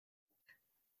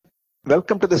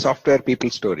Welcome to the Software People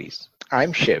Stories.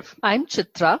 I'm Shiv. I'm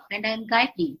Chitra. And I'm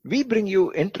Gayatri. We bring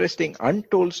you interesting,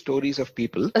 untold stories of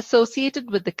people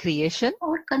Associated with the creation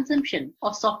Or consumption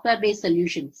of software-based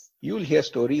solutions. You'll hear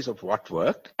stories of what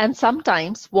worked, and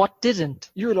sometimes what didn't,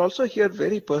 you will also hear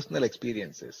very personal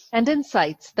experiences. and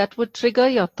insights that would trigger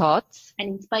your thoughts And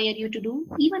inspire you to do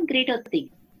even greater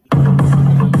things.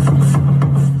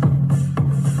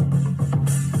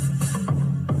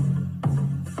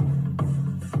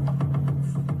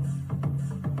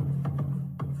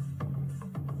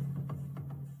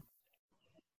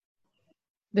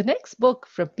 The next book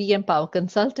from PM Power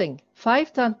Consulting,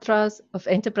 5 Tantras of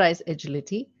Enterprise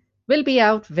Agility, will be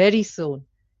out very soon.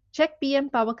 Check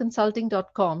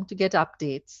pmpowerconsulting.com to get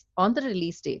updates on the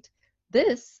release date.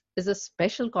 This is a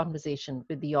special conversation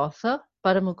with the author,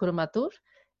 Paramu Kurumatur,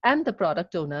 and the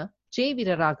product owner, J.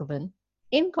 Veeraraghavan,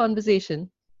 in conversation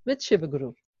with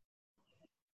Shivaguru.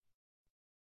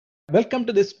 Welcome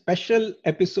to this special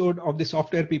episode of the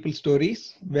Software People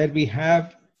Stories, where we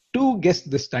have two guests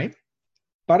this time,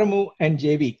 Paramu and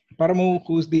JV. Paramu,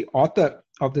 who's the author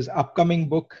of this upcoming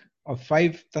book of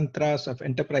 5 Tantras of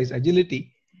Enterprise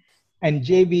Agility, and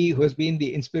JV, who has been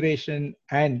the inspiration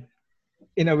and,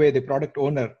 in a way, the product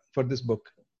owner for this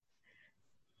book.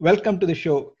 Welcome to the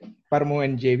show, Paramu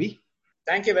and JV.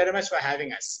 Thank you very much for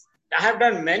having us. I have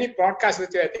done many podcasts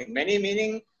with you, I think. Many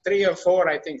meaning 3 or 4,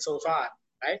 I think, so far.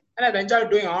 Right? And I've enjoyed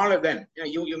doing all of them.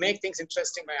 You make things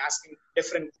interesting by asking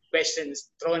different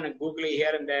questions, throw in a googly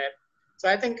here and there. So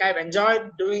I think I've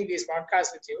enjoyed doing these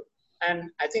podcasts with you,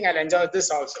 and I think I'll enjoy this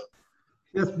also.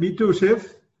 Yes, me too,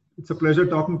 Shiv. It's a pleasure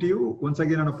talking to you once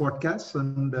again on a podcast,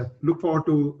 and look forward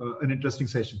to an interesting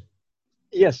session.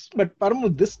 Yes, but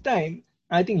Paramu, this time,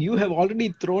 I think you have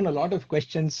already thrown a lot of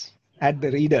questions at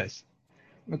the readers,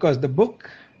 because the book,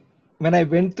 when I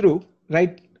went through,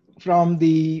 right from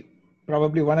the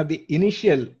probably one of the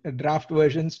initial draft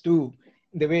versions to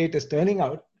the way it is turning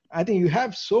out, I think you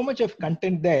have so much of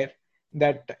content there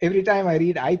that every time I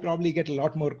read, I probably get a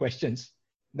lot more questions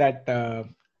that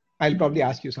I'll probably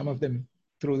ask you some of them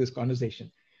through this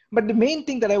conversation. But the main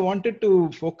thing that I wanted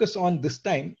to focus on this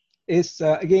time is,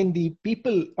 again, the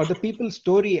people or the people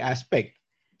story aspect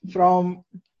from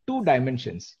 2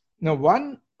 dimensions. Now,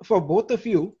 one, for both of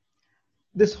you,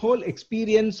 this whole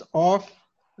experience of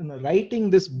writing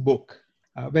this book,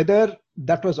 whether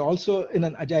that was also in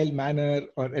an agile manner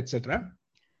or etc.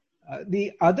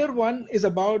 The other one is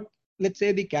about, let's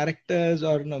say, the characters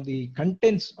or the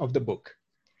contents of the book.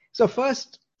 So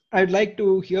first, I'd like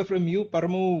to hear from you,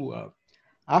 Paramu.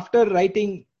 After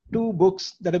writing 2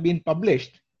 books that have been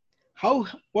published, how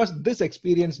was this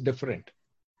experience different?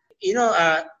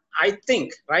 I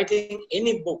think writing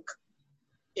any book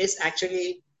is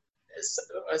actually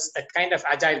a kind of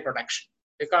agile production,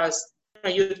 because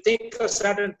you think of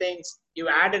certain things, you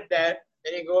add it there,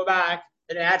 then you go back,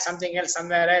 then you add something else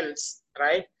somewhere else,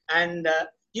 right? And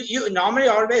you normally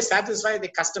always satisfy the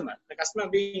customer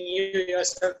being you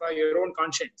yourself or your own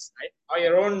conscience, right? Or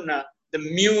your own, the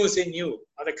muse in you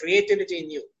or the creativity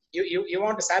in you. You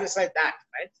want to satisfy that,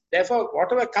 right? Therefore,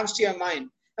 whatever comes to your mind,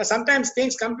 now sometimes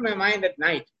things come to my mind at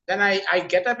night, then I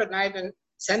get up at night and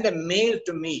send a mail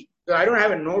to me. So I don't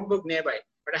have a notebook nearby,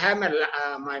 but I have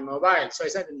my mobile. So I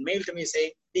sent a mail to me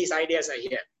saying, these ideas are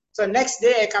here. So next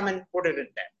day I come and put it in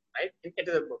there, right?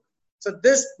 Into the book. So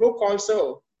this book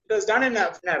also, it was done in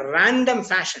a random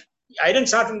fashion. I didn't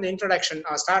start from the introduction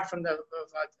or start from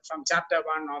chapter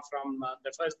 1 or from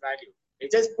the first value. You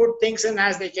just put things in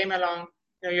as they came along.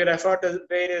 You refer to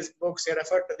various books, you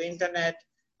refer to the internet,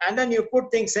 and then you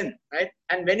put things in, right?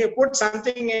 And when you put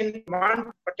something in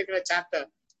one particular chapter,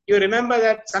 you remember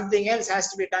that something else has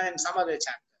to be done in some other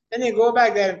chapter. Then you go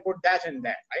back there and put that in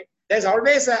there, right? There's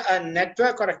always a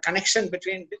network or a connection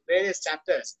between various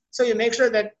chapters. So you make sure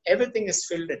that everything is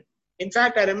filled in. In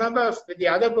fact, I remember with the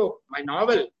other book, my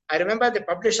novel, I remember the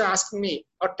publisher asking me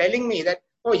or telling me that,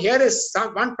 oh, here is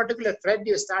one particular thread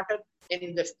you started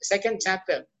in the second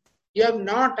chapter. You have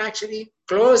not actually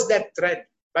closed that thread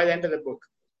by the end of the book.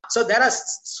 So there are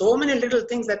so many little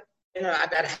things that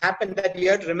that happen that you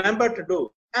have to remember to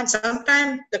do. And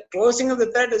sometimes the closing of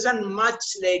the thread is done much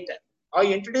later. Or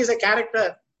you introduce a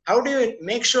character. How do you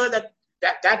make sure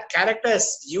that character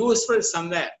is useful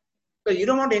somewhere? Because you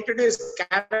don't want to introduce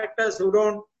characters who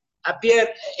don't appear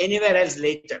anywhere else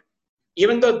later.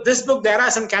 Even though this book, there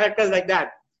are some characters like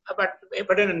that.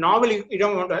 But in a novel, you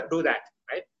don't want to do that,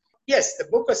 right? Yes, the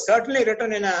book was certainly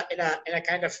written in a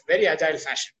kind of very agile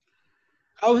fashion.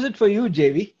 How is it for you,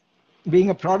 JV, being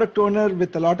a product owner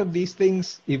with a lot of these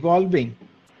things evolving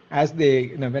as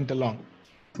they went along?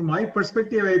 From my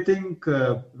perspective, I think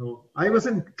I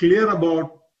wasn't clear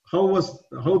about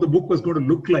how the book was going to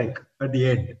look like at the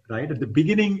end, right? At the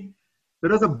beginning,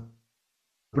 there was a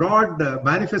broad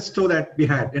manifesto that we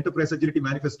had, enterprise agility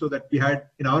manifesto that we had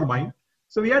in our mind.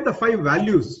 So we had the 5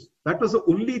 values. That was the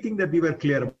only thing that we were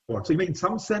clear about. So you may in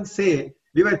some sense say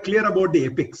we were clear about the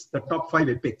epics, the top 5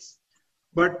 epics.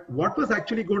 But what was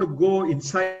actually going to go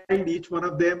inside each one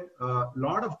of them, a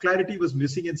lot of clarity was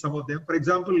missing in some of them. For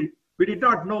example, we did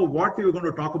not know what we were going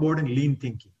to talk about in lean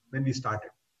thinking when we started,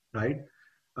 right?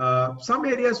 Some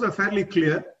areas were fairly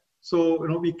clear. So,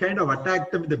 we kind of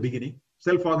attacked them in the beginning.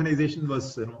 Self-organization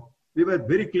was, we were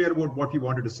very clear about what we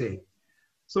wanted to say.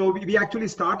 So we actually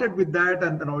started with that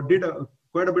and did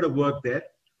quite a bit of work there.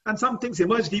 And some things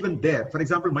emerged even there. For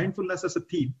example, mindfulness as a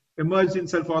theme emerged in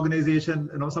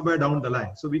self-organization, somewhere down the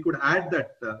line. So we could add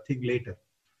that thing later.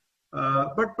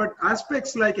 But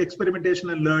aspects like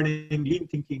experimentation and learning, lean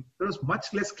thinking, there was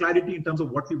much less clarity in terms of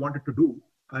what we wanted to do.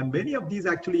 And many of these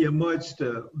actually emerged,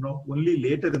 only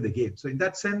later in the game. So in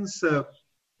that sense,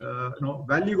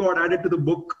 value got added to the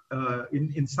book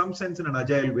in some sense in an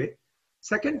agile way.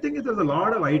 Second thing is there was a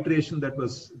lot of iteration that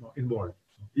was involved.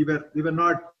 We were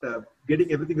not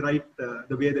getting everything right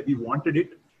the way that we wanted it.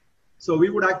 So we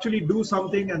would actually do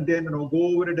something and then go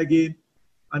over it again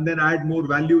and then add more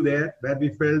value there where we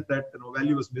felt that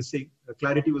value was missing,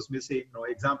 clarity was missing,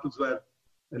 examples were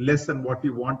less than what we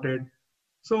wanted.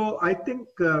 So I think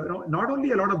not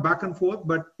only a lot of back and forth,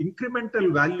 but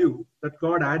incremental value that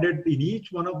got added in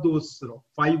each one of those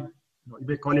 5, you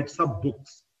may call it sub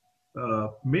books,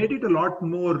 made it a lot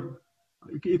more,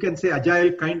 you can say,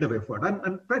 agile kind of effort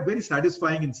and very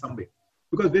satisfying in some way.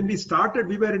 Because when we started,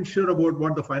 we weren't sure about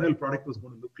what the final product was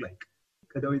going to look like.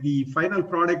 The final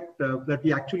product that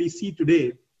we actually see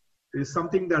today is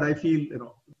something that I feel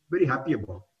very happy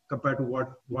about compared to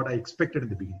what I expected in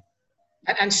the beginning.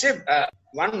 And Shiv,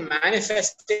 one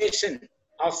manifestation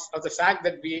of the fact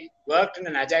that we worked in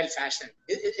an agile fashion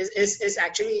is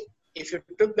actually, if you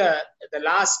took the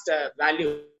last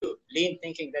value, lean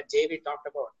thinking that JV talked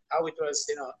about, how it was,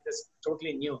 just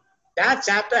totally new. That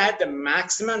chapter had the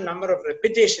maximum number of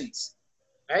repetitions,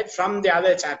 right, from the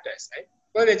other chapters, right?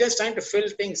 Well, we're just trying to fill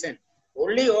things in.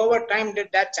 Only over time did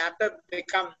that chapter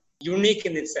become unique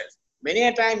in itself. Many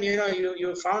a time,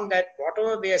 you found that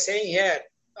whatever we are saying here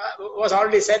was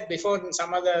already said before in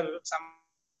some other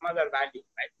value,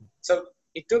 right? So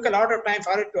it took a lot of time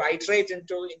for it to iterate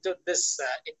into this,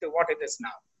 into what it is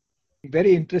now.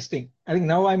 Very interesting. I think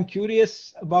now I'm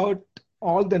curious about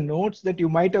all the notes that you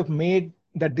might have made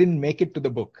that didn't make it to the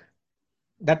book.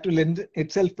 That will in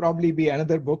itself probably be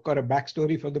another book or a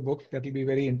backstory for the book. That will be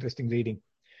very interesting reading.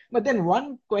 But then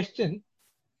one question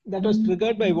that was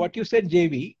triggered by what you said,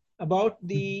 JV, about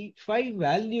the 5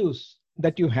 values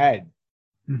that you had.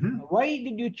 Mm-hmm. Why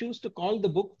did you choose to call the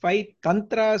book 5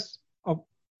 Tantras of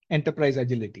Enterprise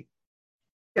Agility?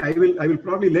 Yeah, I will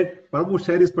probably let Paramu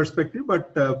share his perspective,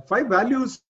 but 5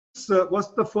 values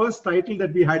was the first title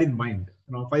that we had in mind.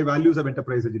 5 values of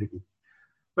enterprise agility.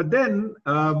 But then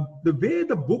the way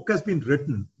the book has been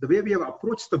written, the way we have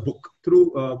approached the book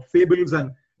through fables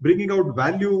and bringing out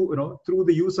value, through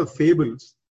the use of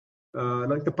fables,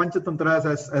 like the Panchatantras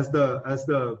as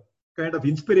the kind of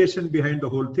inspiration behind the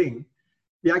whole thing.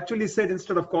 We actually said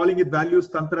instead of calling it values,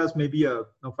 tantras, maybe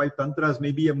 5 tantras,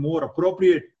 maybe a more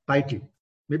appropriate title.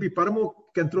 Maybe Paramu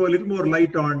can throw a little more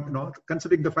light on,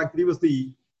 considering the fact that he was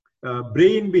the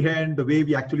brain behind the way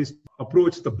we actually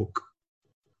approached the book.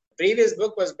 Previous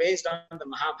book was based on the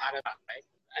Mahabharata, right?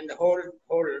 And the whole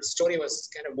story was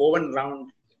kind of woven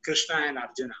around Krishna and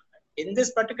Arjuna. In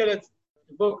this particular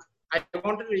book, I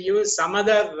wanted to use some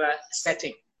other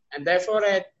setting. And therefore,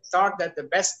 I thought that the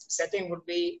best setting would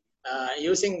be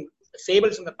using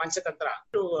fables from the Panchatantra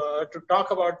to talk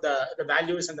about the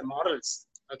values and the morals,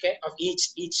 okay, of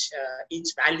each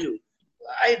value.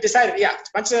 I decided, yeah,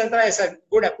 Panchatantra is a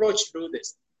good approach to do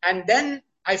this. And then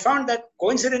I found that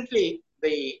coincidentally,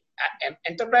 the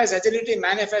Enterprise Agility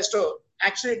Manifesto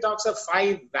actually talks of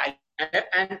 5 values.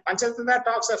 And Panchatantra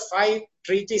talks of 5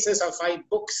 treatises or 5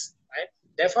 books, right?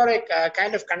 Therefore, I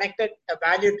kind of connected a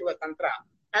value to a tantra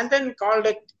and then called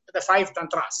it the 5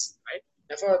 tantras, right?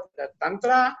 Therefore, the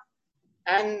tantra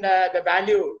and the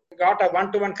value got a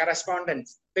one-to-one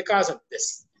correspondence because of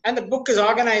this. And the book is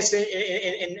organized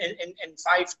in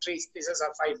 5 treatises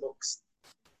or 5 books.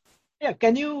 Yeah,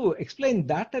 can you explain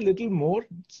that a little more?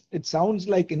 It sounds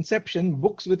like Inception,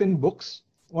 books within books.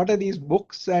 What are these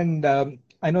books? And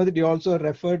I know that you also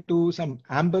referred to some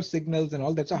amber signals and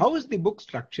all that. So how is the book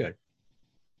structured?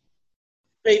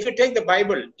 If you take the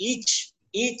Bible, each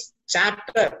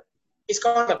chapter is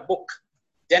called a book.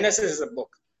 Genesis is a book.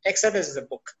 Exodus is a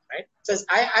book, right? So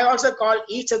I also call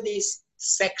each of these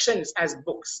sections as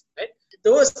books, right?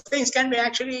 Those things can be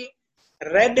actually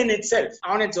read in itself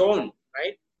on its own,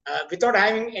 right? Without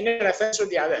having any reference to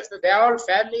the others. So they are all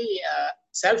fairly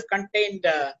self-contained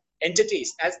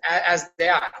entities as they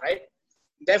are, right?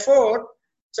 Therefore,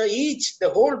 so the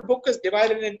whole book is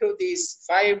divided into these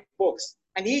 5 books,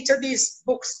 and each of these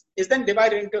books is then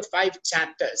divided into 5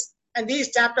 chapters. And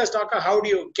these chapters talk about how do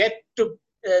you get to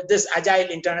this agile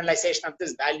internalization of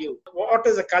this value. What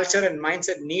is the culture and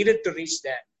mindset needed to reach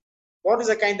there? What is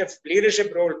the kind of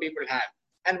leadership role people have?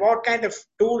 And what kind of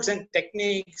tools and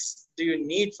techniques do you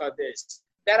need for this?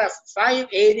 There are 5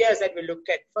 areas that we look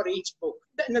at for each book.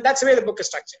 That's the way the book is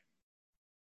structured.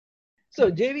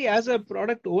 So, JV, as a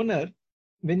product owner,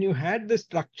 when you had the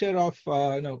structure of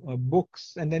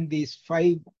books and then these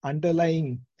 5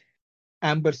 underlying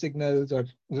amber signals or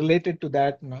related to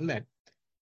that and all that,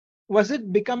 was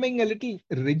it becoming a little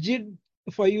rigid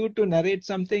for you to narrate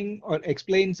something or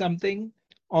explain something?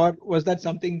 Or was that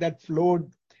something that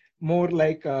flowed more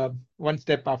like one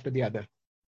step after the other?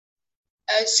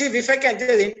 Shiv, if I can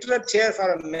just interrupt here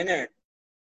for a minute.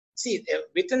 See,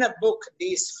 within a book,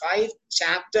 these 5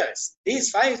 chapters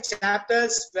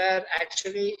were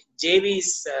actually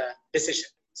JV's decision.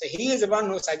 So he is the one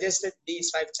who suggested these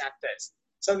 5 chapters.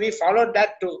 So we followed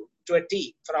that to a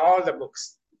T for all the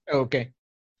books. Okay.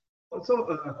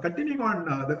 So continuing on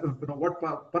what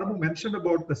Paramu mentioned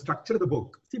about the structure of the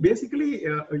book. See, basically,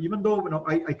 even though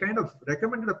I kind of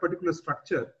recommended a particular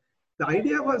structure, the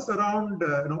idea was around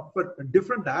for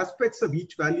different aspects of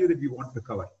each value that we want to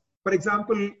cover. For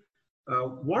example,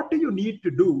 what do you need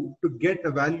to do to get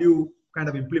a value kind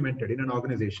of implemented in an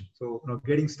organization? So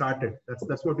getting started.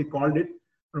 That's what we called it.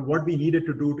 And what we needed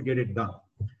to do to get it done.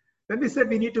 Then we said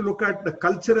we need to look at the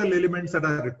cultural elements that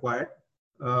are required.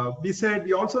 We said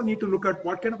we also need to look at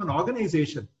what kind of an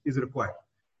organization is required.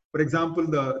 For example,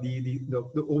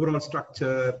 the overall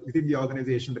structure within the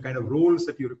organization, the kind of roles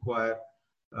that you require,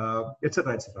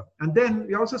 etc., etc. And then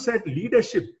we also said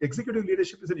leadership, executive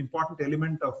leadership is an important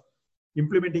element of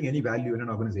implementing any value in an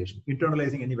organization,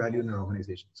 internalizing any value in an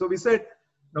organization. So we said,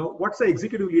 what's the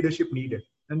executive leadership needed?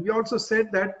 And we also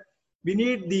said that we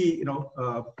need the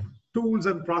tools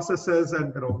and processes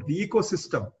and the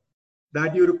ecosystem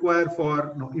that you require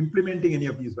for implementing any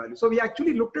of these values. So we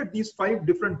actually looked at these 5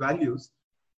 different values.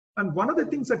 And one of the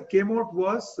things that came out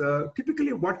was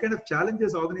typically what kind of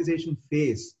challenges organizations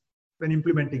face when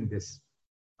implementing this,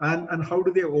 and how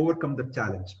do they overcome the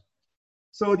challenge.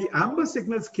 So the amber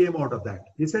signals came out of that.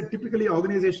 They said typically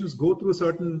organizations go through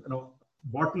certain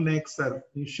bottlenecks or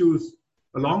issues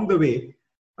along the way,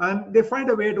 and they find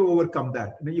a way to overcome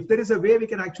that. And if there is a way we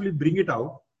can actually bring it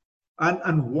out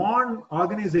and warn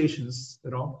organizations,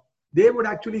 they would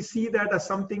actually see that as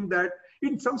something that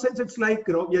in some sense it's like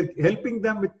we are helping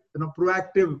them with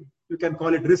proactive, you can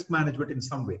call it risk management in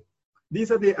some way. These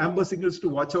are the amber signals to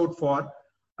watch out for.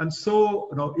 And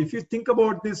so if you think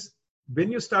about this,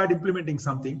 when you start implementing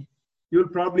something, you'll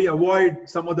probably avoid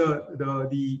some of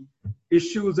the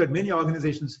issues that many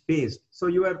organizations face. So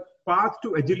your path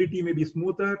to agility may be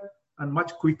smoother and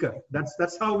much quicker.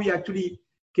 That's how we actually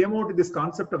came out with this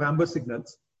concept of amber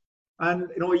signals. And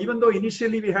even though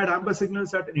initially we had amber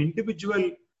signals at an individual,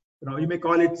 you may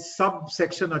call it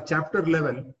subsection or chapter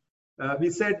level, we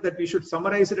said that we should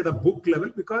summarize it at a book level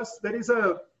because there is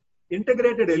a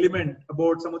integrated element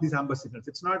about some of these amber signals.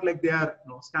 It's not like they are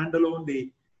standalone.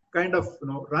 They kind of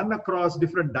run across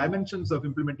different dimensions of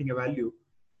implementing a value.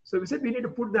 So we said we need to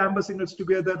put the amber signals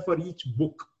together for each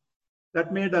book.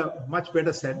 That made a much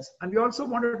better sense. And we also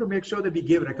wanted to make sure that we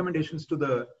gave recommendations to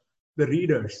the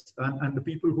readers and the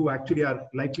people who actually are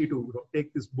likely to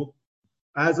take this book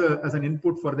as an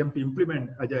input for them to implement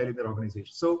Agile in their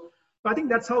organization. So I think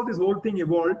that's how this whole thing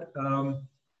evolved. And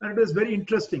it was very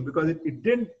interesting because it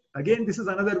didn't, again, this is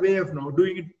another way of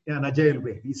doing it in an Agile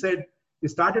way. We said we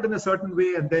started in a certain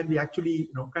way and then we actually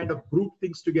kind of grouped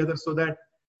things together so that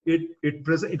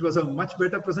it was a much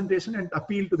better presentation and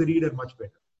appealed to the reader much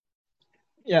better.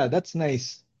 Yeah, that's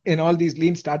nice. In all these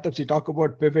lean startups, you talk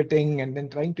about pivoting and then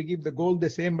trying to keep the goal the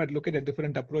same, but look at a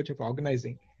different approach of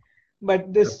organizing.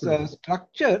 But this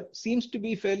structure seems to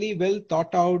be fairly well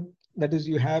thought out. That is,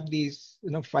 you have these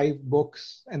 5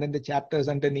 books and then the chapters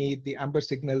underneath, the amber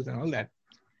signals and all that.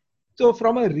 So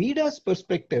from a reader's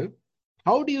perspective,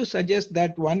 how do you suggest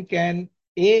that one can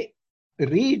A,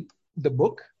 read the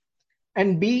book,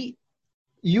 and B,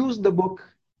 use the book,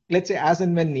 let's say, as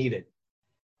and when needed?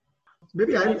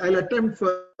 Maybe I'll attempt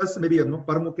first, maybe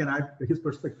Paramu can add his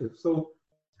perspective. So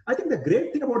I think the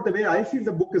great thing about the way I feel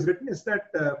the book is written is that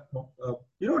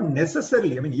you don't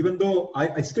necessarily, even though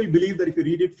I still believe that if you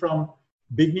read it from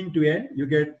beginning to end, you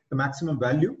get the maximum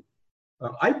value.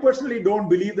 I personally don't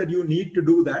believe that you need to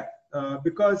do that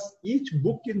because each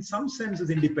book in some sense is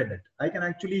independent. I can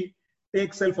actually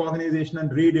take self-organization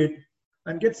and read it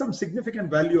and get some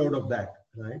significant value out of that,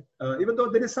 right? Even though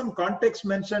there is some context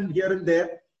mentioned here and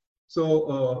there,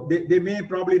 so they may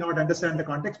probably not understand the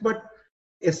context, but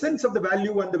essence of the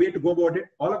value and the way to go about it,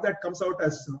 all of that comes out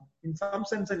as, in some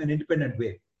sense, in an independent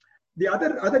way. The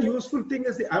other useful thing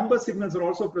is the amber signals are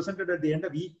also presented at the end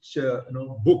of each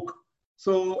book.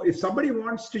 So if somebody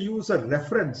wants to use a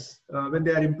reference when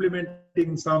they are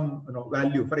implementing some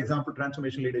value, for example,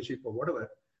 transformation leadership or whatever,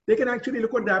 they can actually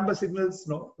look at the amber signals,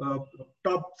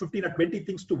 top 15 or 20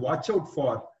 things to watch out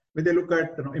for when they look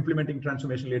at implementing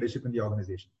transformation leadership in the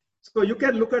organization. So you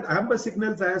can look at amber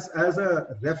signals as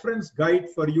a reference guide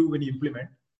for you when you implement.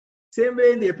 Same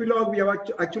way in the epilogue, we have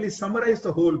actually summarized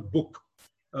the whole book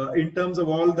in terms of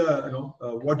all the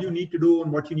what you need to do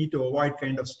and what you need to avoid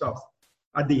kind of stuff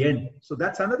at the end. So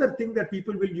that's another thing that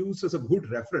people will use as a good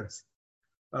reference.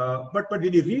 But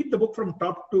when you read the book from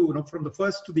top to from the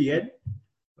first to the end,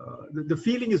 the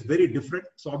feeling is very different.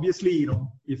 So obviously,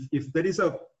 if there is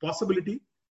a possibility,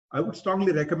 I would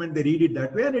strongly recommend they read it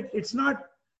that way. And it's not,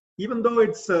 even though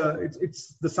it's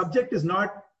the subject is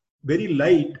not very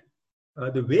light,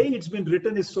 the way it's been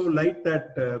written is so light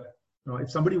that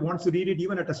if somebody wants to read it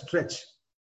even at a stretch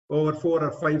over 4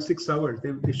 or 5, 6 hours,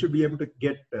 they should be able to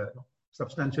get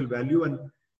substantial value and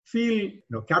feel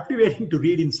captivating to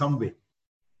read in some way.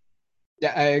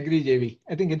 Yeah, I agree, JV.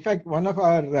 I think, in fact, one of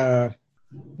our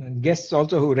guests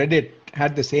also who read it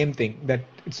had the same thing, that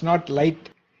it's not light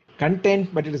content,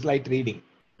 but it is light reading.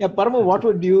 Yeah, Paramu, what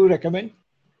would you recommend?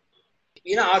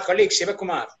 Our colleague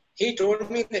Shivakumar, he told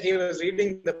me that he was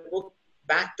reading the book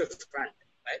back to front,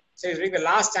 right? So he's reading the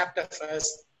last chapter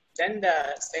first, then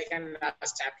the second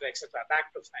last chapter, etc.,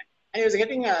 back to front. And he was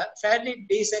getting a fairly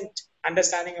decent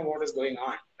understanding of what is going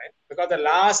on, right? Because the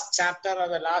last chapter or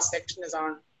the last section is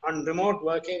on remote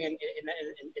working in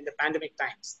the pandemic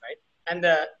times, right? And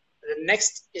the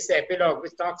next is the epilogue,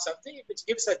 which talks of which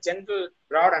gives a general,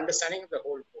 broad understanding of the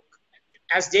whole book.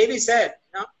 As JV said,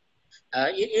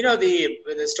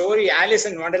 the story Alice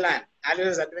in Wonderland,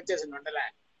 Alice's Adventures in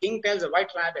Wonderland. King tells a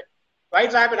White Rabbit.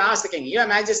 White Rabbit asks the king, "Your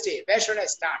Majesty, where should I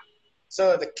start?"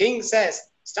 So the king says,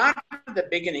 "Start at the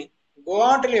beginning, go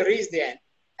on till you reach the end,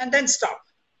 and then stop."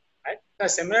 Right? So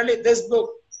similarly, this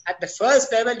book, at the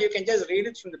first level, you can just read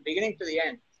it from the beginning to the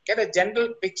end, get a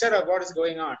general picture of what is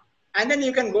going on. And then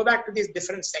you can go back to these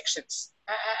different sections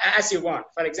as you want.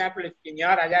 For example, if in your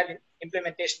agile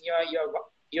implementation,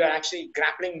 you are actually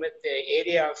grappling with the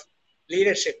area of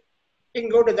leadership, you can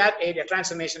go to that area,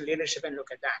 transformation leadership, and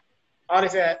look at that. Or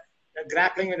if you're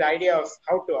grappling with the idea of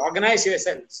how to organize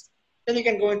yourselves, then you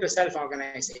can go into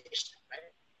self-organization.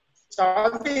 Right? So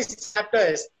all these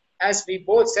chapters, as we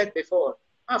both said before,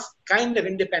 are kind of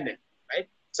independent. Right?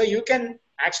 So you can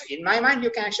actually, in my mind, you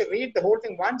can actually read the whole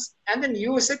thing once and then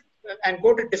use it and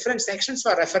go to different sections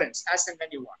for reference as and when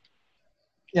you want.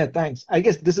 Yeah, thanks. I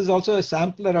guess this is also a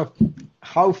sampler of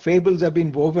how fables have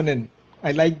been woven in.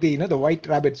 I like the White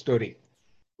Rabbit story.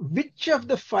 Which of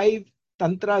the 5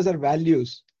 tantras or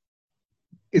values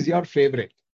is your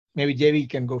favorite? Maybe JV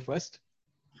can go first.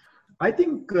 I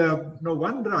think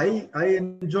one that I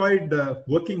enjoyed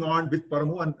working on with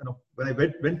Paramu, and when I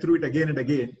went through it again and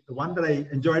again, the one that I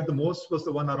enjoyed the most was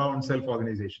the one around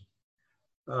self-organization.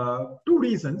 2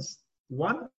 reasons.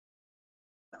 One,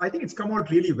 I think it's come out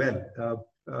really well.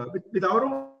 With our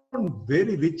own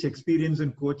very rich experience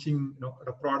in coaching at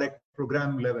a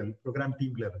program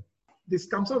team level, this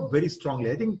comes out very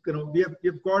strongly. I think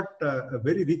we've got a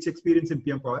very rich experience in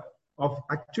PM Power of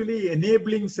actually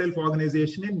enabling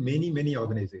self-organization in many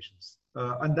organizations,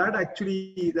 and that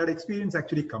experience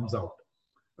actually comes out.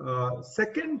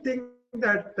 Second thing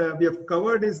that we have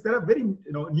covered is there are very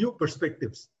new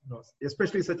perspectives,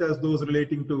 especially such as those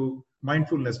relating to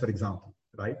mindfulness, for example,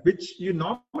 right? Which you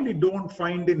normally don't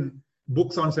find in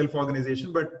books on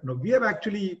self-organization, but we have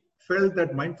actually felt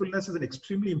that mindfulness is an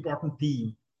extremely important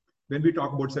theme when we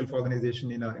talk about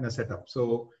self-organization in a setup.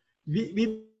 So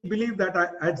we believe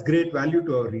that adds great value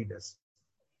to our readers.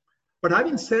 But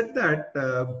having said that,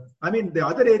 the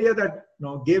other area that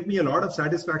gave me a lot of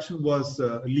satisfaction was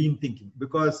lean thinking,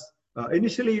 because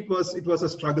initially it was a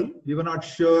struggle. We were not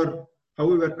sure how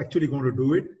we were actually going to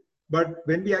do it. But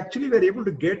when we actually were able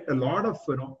to get a lot of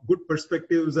good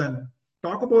perspectives and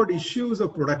talk about issues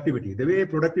of productivity, the way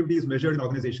productivity is measured in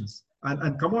organizations,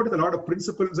 and come out with a lot of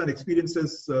principles and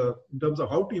experiences in terms of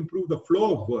how to improve the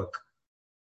flow of work,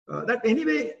 that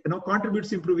anyway contributes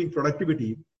to improving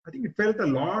productivity. I think it felt a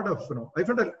lot of I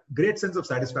felt a great sense of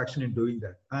satisfaction in doing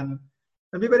that, and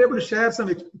we were able to share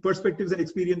some perspectives and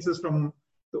experiences from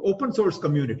the open source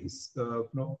communities.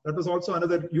 That was also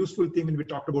another useful thing when we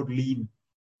talked about lean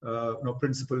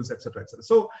principles, etc., etc.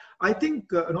 So I think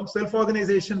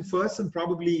self-organization first, and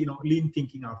probably lean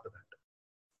thinking after that.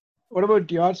 What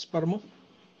about yours, Paramo?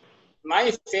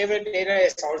 My favorite area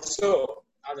is also,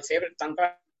 or the favorite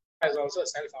tantra is also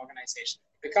self-organization.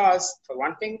 Because for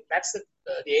one thing, that's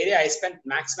the area I spent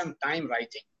maximum time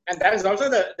writing. And that is also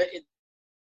the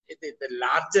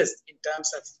largest in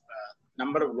terms of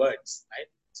number of words, right?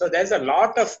 So there's a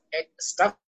lot of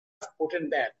stuff put in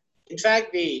there. In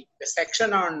fact, the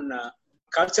section on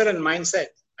culture and mindset,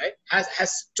 right,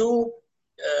 has two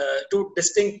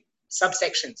distinct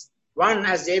subsections. One,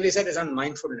 as JV said, is on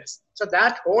mindfulness. So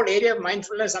that whole area of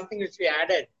mindfulness is something which we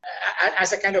added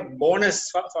as a kind of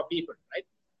bonus for people, right?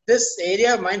 This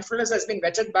area of mindfulness has been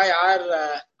vetted by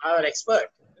our expert,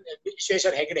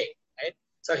 Vishweshwar Hegde, right?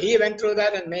 So he went through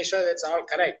that and made sure that it's all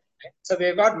correct. Right? So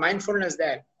we've got mindfulness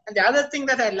there. And the other thing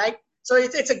that I like, so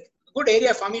it's a good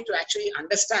area for me to actually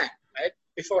understand, right,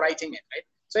 before writing it, right?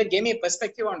 So it gave me a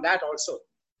perspective on that also.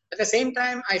 At the same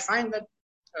time, I find that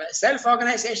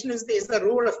self-organization is the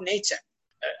rule of nature.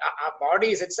 Our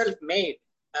body is itself made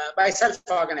by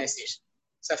self-organization.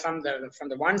 So from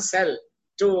the one cell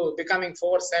to becoming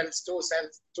 4 cells, 2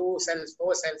 cells, 4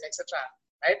 cells, etc.,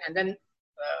 right? And then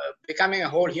becoming a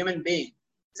whole human being.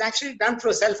 It's actually done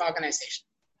through self-organization.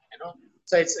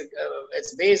 So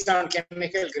it's based on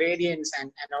chemical gradients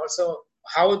and also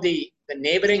how the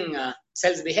neighboring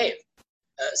cells behave.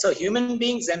 So human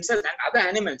beings themselves and other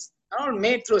animals are all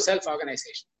made through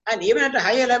self-organization. And even at a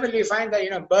higher level, we find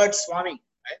that birds swarming,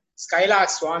 right?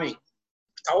 Skylarks swarming,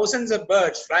 thousands of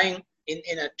birds flying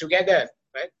together,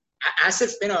 right? As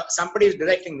if somebody is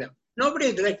directing them. Nobody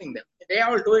is directing them. They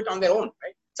all do it on their own,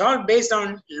 right? It's all based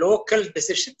on local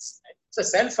decisions. Right? So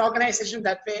self-organization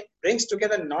that way brings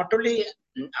together not only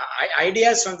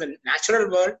ideas from the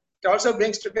natural world, it also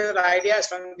brings together ideas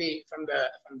from the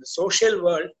social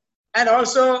world, and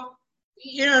also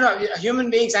human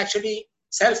beings actually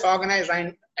self-organize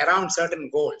around certain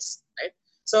goals, right?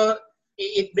 So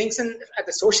it brings in at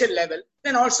the social level.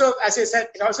 Then also, as I said,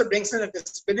 it also brings in at the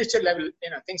spiritual level,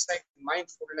 things like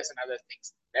mindfulness and other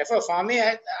things. Therefore, for me,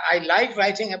 I like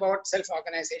writing about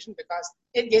self-organization because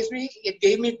it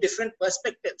gave me different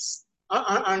perspectives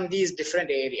on these different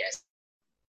areas.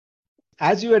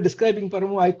 As you were describing,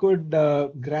 Paramo, I could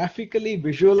graphically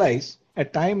visualize a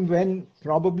time when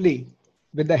probably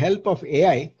with the help of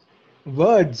AI,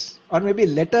 words or maybe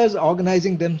letters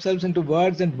organizing themselves into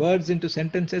words and words into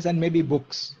sentences and maybe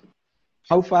books.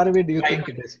 How far away do you think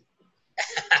it is?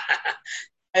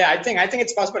 I think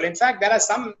it's possible. In fact, there are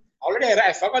some already.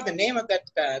 I forgot the name of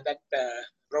that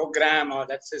program or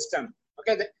that system.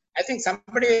 Okay, I think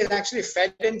somebody has actually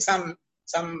fed in some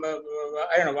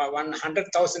I don't know,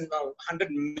 100,000 or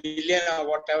 100 million or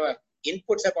whatever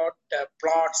inputs about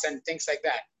plots and things like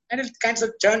that, and it kind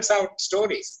of churns out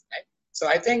stories, right? So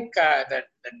I think that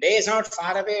the day is not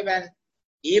far away when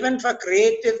even for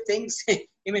creative things,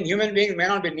 even human beings may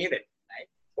not be needed, right?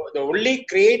 The only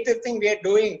creative thing we are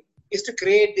doing is to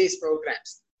create these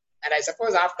programs. And I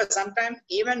suppose after some time,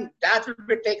 even that will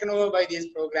be taken over by these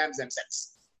programs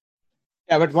themselves.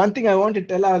 Yeah, but one thing I want to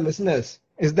tell our listeners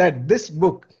is that this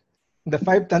book, The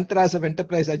 5 Tantras of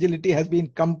Enterprise Agility, has been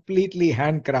completely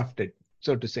handcrafted,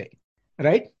 so to say,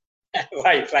 right?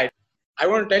 Right. I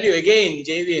want to tell you again,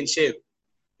 JV and Shiv,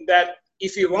 that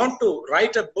if you want to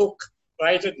write a book,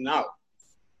 write it now.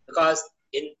 Because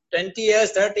in 20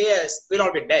 years, 30 years, we'll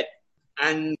all be dead.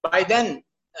 And by then,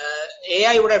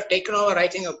 AI would have taken over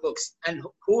writing of books. And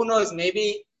who knows,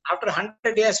 maybe after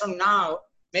 100 years from now,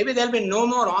 maybe there'll be no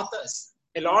more authors.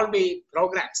 They'll all be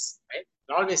programs, right?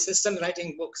 They'll all be systems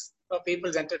writing books for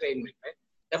people's entertainment, right?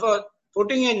 Therefore,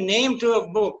 putting a name to a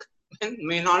book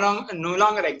may no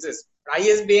longer exist.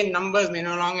 ISBN numbers may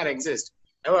no longer exist.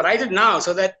 Therefore, write it now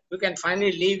so that you can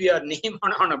finally leave your name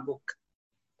on a book.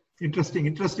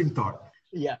 Interesting thought.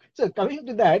 Yeah. So coming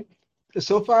to that,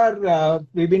 so far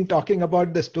we've been talking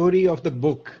about the story of the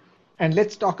book, and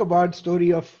let's talk about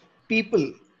story of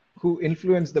people who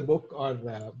influenced the book, or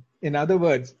in other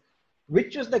words,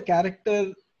 which was the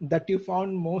character that you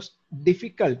found most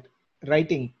difficult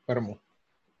writing, Paramo?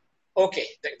 Okay,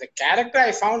 the character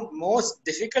I found most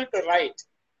difficult to write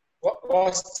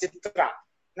was Chitra,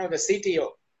 the CTO.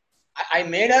 I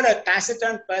made her a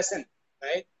taciturn person,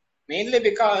 right? Mainly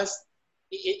because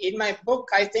in my book,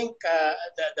 I think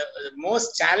the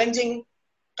most challenging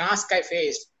task I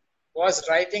faced was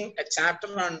writing a chapter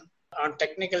on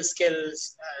technical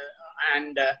skills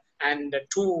and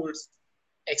tools,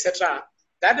 etc.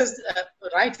 That is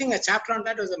writing a chapter on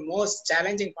that was the most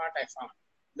challenging part I found.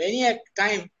 Many a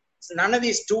time none of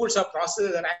these tools or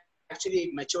processes are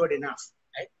actually matured enough.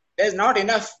 Right? There's not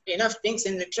enough things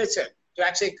in literature to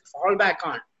actually fall back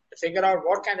on to figure out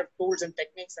what kind of tools and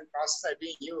techniques and processes are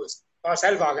being used for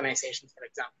self-organization, for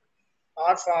example,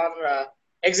 or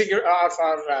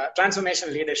for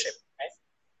transformational leadership. Right?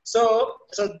 So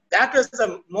that was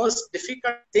the most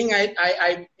difficult thing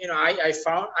I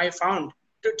found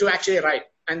to actually write,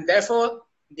 and therefore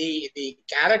the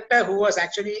character who was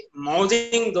actually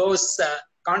mouthing those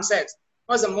concepts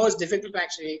was the most difficult to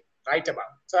actually write about.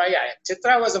 So yeah,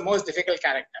 Chitra was the most difficult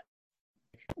character.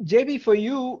 JB, for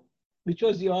you, which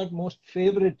was your most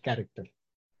favorite character?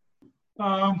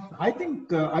 I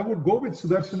think I would go with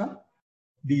Sudarshana,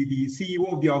 the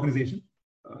CEO of the organization.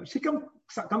 She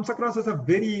comes across as a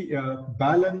very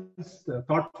balanced,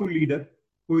 thoughtful leader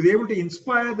who is able to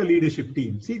inspire the leadership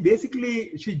team. See,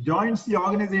 basically, she joins the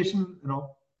organization,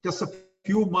 just a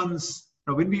few months.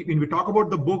 When we talk about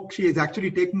the book, she is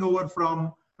actually taking over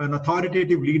from an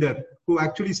authoritative leader who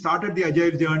actually started the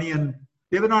Agile journey, and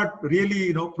they were not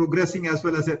really, progressing as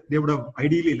well as they would have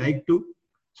ideally liked to.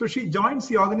 So she joins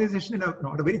the organization in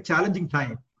a very challenging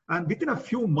time. And within a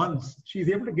few months, she's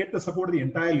able to get the support of the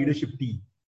entire leadership team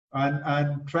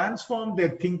and transform their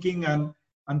thinking and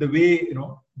the way,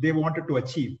 they wanted to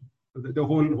achieve the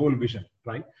whole vision,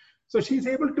 right? So she's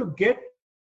able to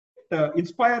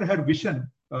inspire her vision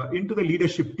into the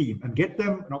leadership team and get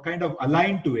them, kind of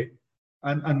aligned to it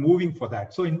and moving for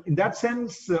that. So in that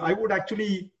sense, I would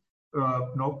actually,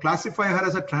 classify her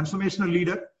as a transformational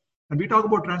leader. And we talk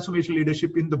about transformational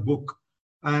leadership in the book.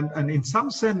 And in some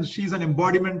sense, she's an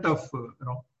embodiment of,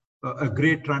 a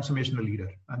great transformational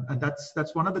leader. And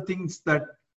that's one of the things that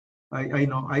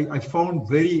I found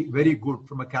very, very good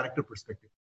from a character perspective.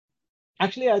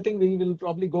 Actually, I think we will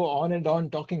probably go on and on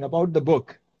talking about the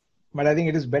book, but I think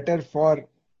it is better for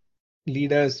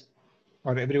leaders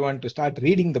or everyone to start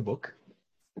reading the book.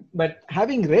 But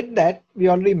having read that, we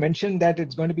already mentioned that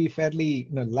it's going to be fairly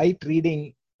light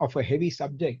reading of a heavy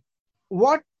subject.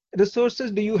 What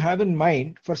resources do you have in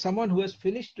mind for someone who has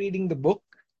finished reading the book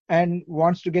and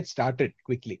wants to get started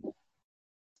quickly?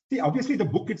 See, obviously, the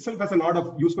book itself has a lot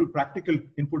of useful practical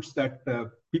inputs that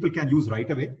people can use right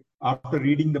away after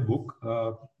reading the book.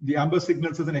 The Amber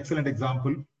Signals is an excellent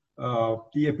example.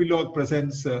 The epilogue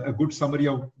presents a good summary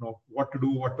of what to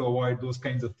do, what to avoid, those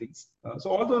kinds of things. So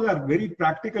all those are very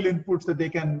practical inputs that they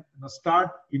can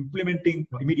start implementing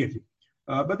immediately.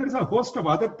 But there is a host of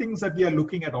other things that we are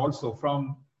looking at also,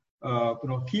 from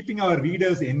keeping our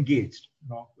readers engaged.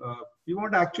 We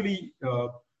want to actually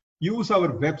use our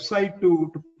website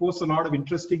to post a lot of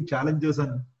interesting challenges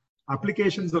and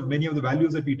applications of many of the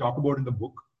values that we talk about in the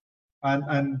book,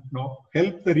 and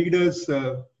help the readers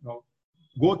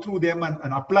go through them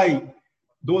and apply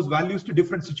those values to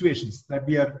different situations that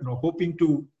we are hoping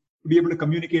to be able to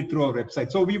communicate through our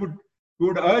website. So we would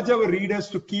urge our readers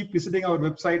to keep visiting our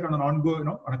website on an ongoing,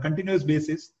 on a continuous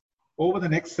basis over the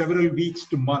next several weeks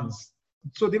to months.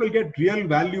 So they will get real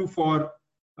value for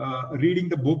reading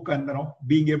the book and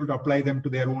being able to apply them to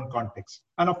their own context.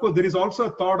 And of course, there is also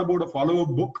a thought about a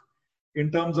follow-up book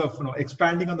in terms of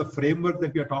expanding on the framework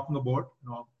that we are talking about,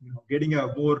 getting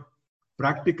a more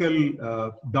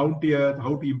practical, down to earth,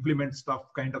 how to implement stuff,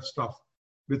 kind of stuff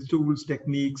with tools,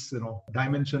 techniques,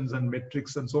 dimensions and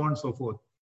metrics and so on and so forth.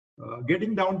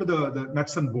 Getting down to the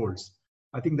nuts and bolts.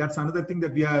 I think that's another thing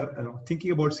that we are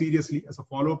thinking about seriously as a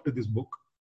follow-up to this book.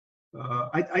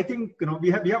 I think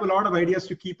we have a lot of ideas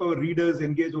to keep our readers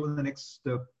engaged over the next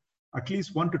at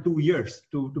least 1 to 2 years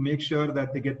to make sure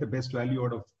that they get the best value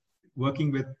out of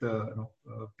working with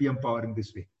PM Power in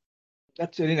this way.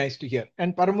 That's very nice to hear.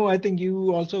 And Paramu, I think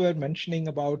you also were mentioning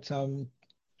about some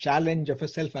challenge of a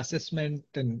self-assessment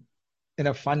and in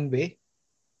a fun way.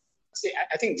 See,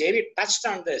 I think JB touched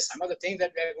on this. Some of the things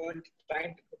that we're going to try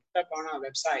to put up on our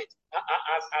website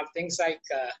are things like,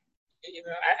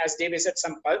 as JB said,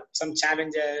 some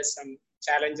challenges, some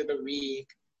challenge of the week,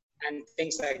 and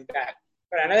things like that.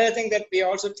 But another thing that we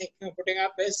also thinking of putting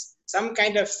up is some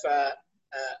kind of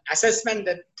assessment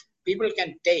that people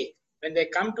can take when they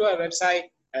come to our website.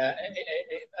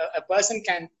 A person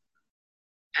can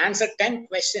answer 10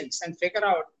 questions and figure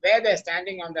out where they're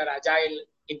standing on their agile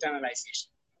internalization.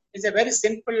 It's a very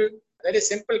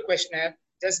simple questionnaire.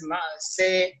 Just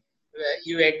say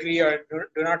you agree or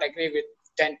do not agree with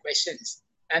 10 questions.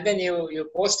 And then you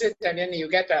post it, and then you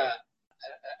get a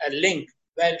link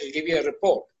where it will give you a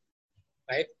report,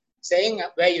 right? Saying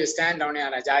where you stand on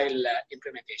your agile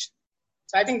implementation.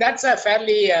 So I think that's a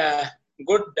fairly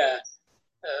good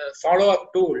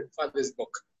follow-up tool for this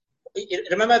book.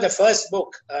 remember the first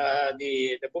book,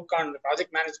 the book on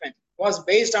project management, was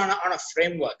based on a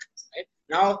framework. Right?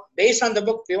 Now, based on the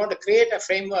book, we want to create a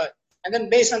framework, and then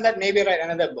based on that, maybe write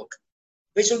another book,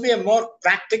 which will be a more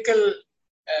practical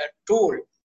tool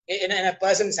in a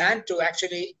person's hand to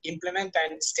actually implement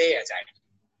and stay agile.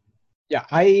 Yeah,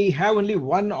 I have only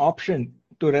one option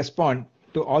to respond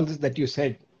to all this that you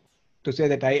said, to say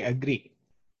that I agree.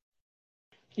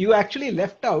 You actually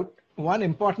left out one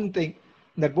important thing,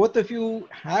 that both of you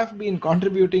have been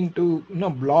contributing to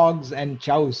blogs and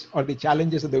chows, or the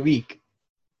challenges of the week,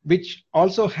 which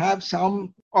also have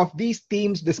some of these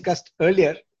themes discussed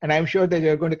earlier, and I'm sure that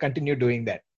you're going to continue doing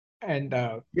that. And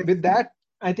with that,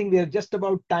 I think we are just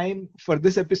about time for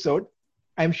this episode.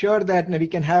 I'm sure that we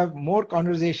can have more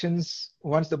conversations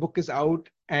once the book is out,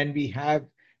 and we have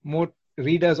more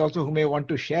readers also who may want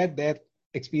to share their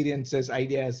experiences,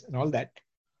 ideas, and all that.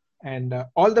 And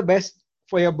all the best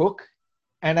for your book.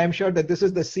 And I'm sure that this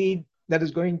is the seed that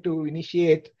is going to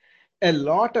initiate a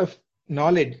lot of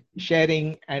knowledge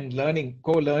sharing and learning,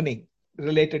 co-learning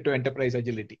related to enterprise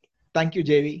agility. Thank you,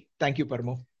 JV. Thank you,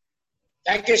 Parmo.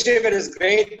 Thank you, Shiv. It is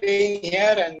great being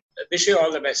here, and wish you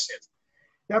all the best, Shiv.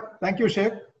 Yep. Thank you,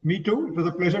 Shiv. Me too. It was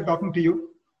a pleasure talking to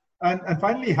you. And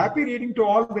finally, happy reading to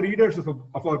all the readers of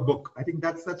our book. I think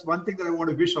that's one thing that I want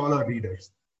to wish all our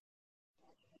readers.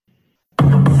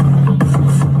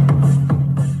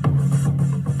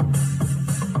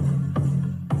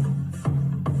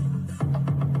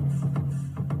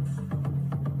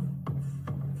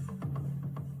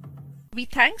 We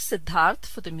thank Siddharth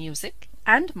for the music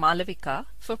and Malavika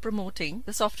for promoting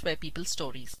the Software People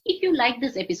stories. If you like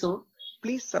this episode,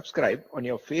 Please subscribe on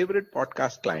your favorite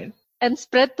podcast client. And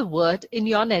spread the word in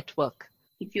your network.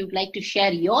 if you'd like to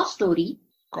share your story,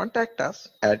 Contact us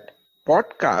at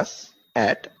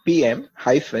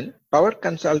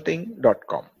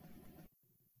podcasts@pm-powerconsulting.com.